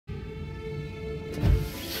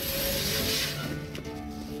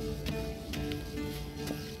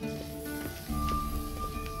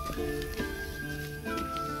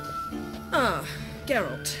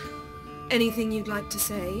Geralt, anything you'd like to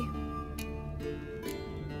say?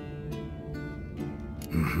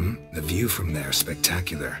 The view from there is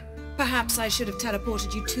spectacular. Perhaps I should have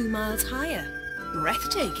teleported you 2 miles higher.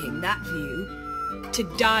 Breathtaking, that view.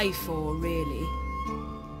 To die for, really.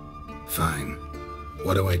 Fine.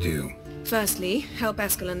 What do I do? Firstly, help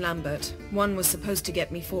Eskel and Lambert. One was supposed to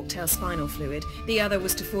get me forktail spinal fluid, the other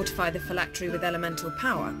was to fortify the phylactery with elemental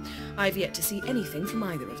power. I've yet to see anything from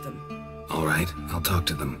either of them. Alright, I'll talk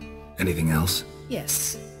to them. Anything else?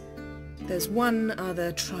 Yes. There's one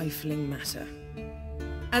other trifling matter.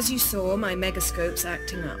 As you saw, my megascope's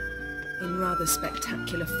acting up, in rather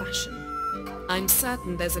spectacular fashion. I'm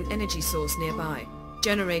certain there's an energy source nearby,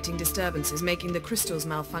 generating disturbances, making the crystals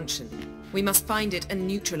malfunction. We must find it and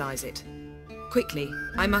neutralize it. Quickly,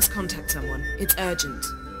 I must contact someone. It's urgent.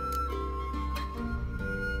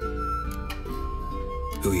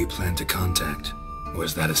 Who you plan to contact? Or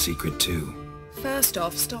is that a secret too? First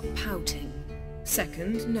off, stop pouting.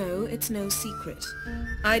 Second, no, it's no secret.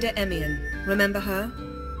 Ida Emian, remember her?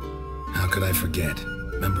 How could I forget?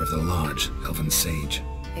 Member of the Lodge, Elven Sage.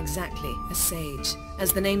 Exactly, a sage.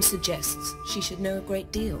 As the name suggests, she should know a great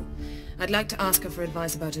deal. I'd like to ask her for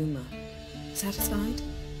advice about Uma. Satisfied?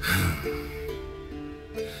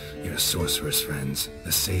 Your sorceress friends,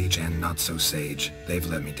 the sage and not-so-sage, they've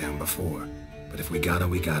let me down before. But if we gotta,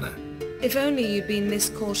 we gotta. If only you'd been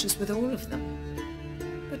this cautious with all of them.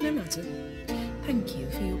 But no matter. Thank you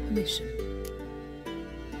for your permission.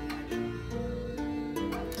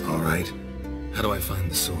 Alright. How do I find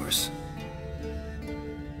the source?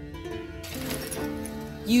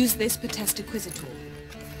 Use this Potesta Quisitor.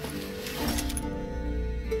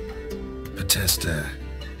 Potesta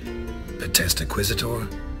Quisitor?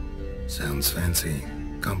 Sounds fancy.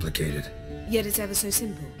 Complicated. Yet it's ever so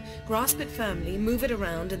simple. Grasp it firmly, move it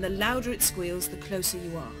around, and the louder it squeals, the closer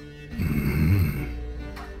you are.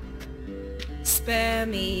 Spare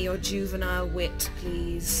me your juvenile wit,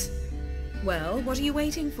 please. Well, what are you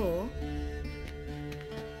waiting for?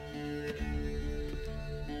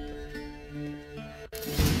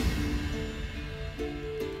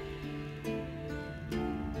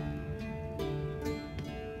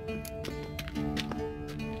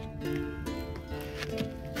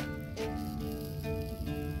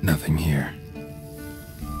 Nothing here.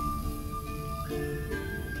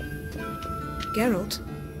 Geralt?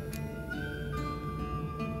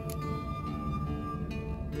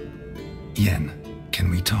 Yen, can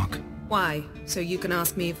we talk? Why? So you can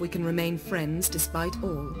ask me if we can remain friends despite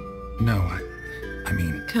all? No, I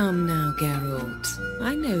mean... Come now, Geralt.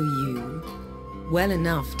 I know you. Well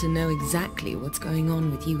enough to know exactly what's going on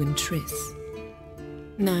with you and Triss.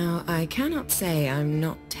 Now, I cannot say I'm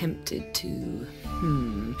not tempted to,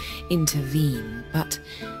 intervene, but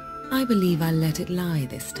I believe I'll let it lie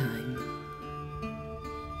this time.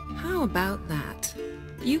 How about that?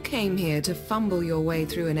 You came here to fumble your way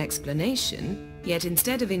through an explanation, yet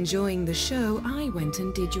instead of enjoying the show, I went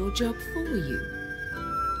and did your job for you.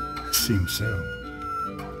 Seems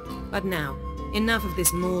so. But now, enough of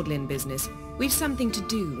this maudlin business. We've something to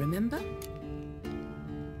do, remember?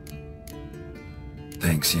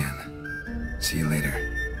 Thanks, Yen. See you later.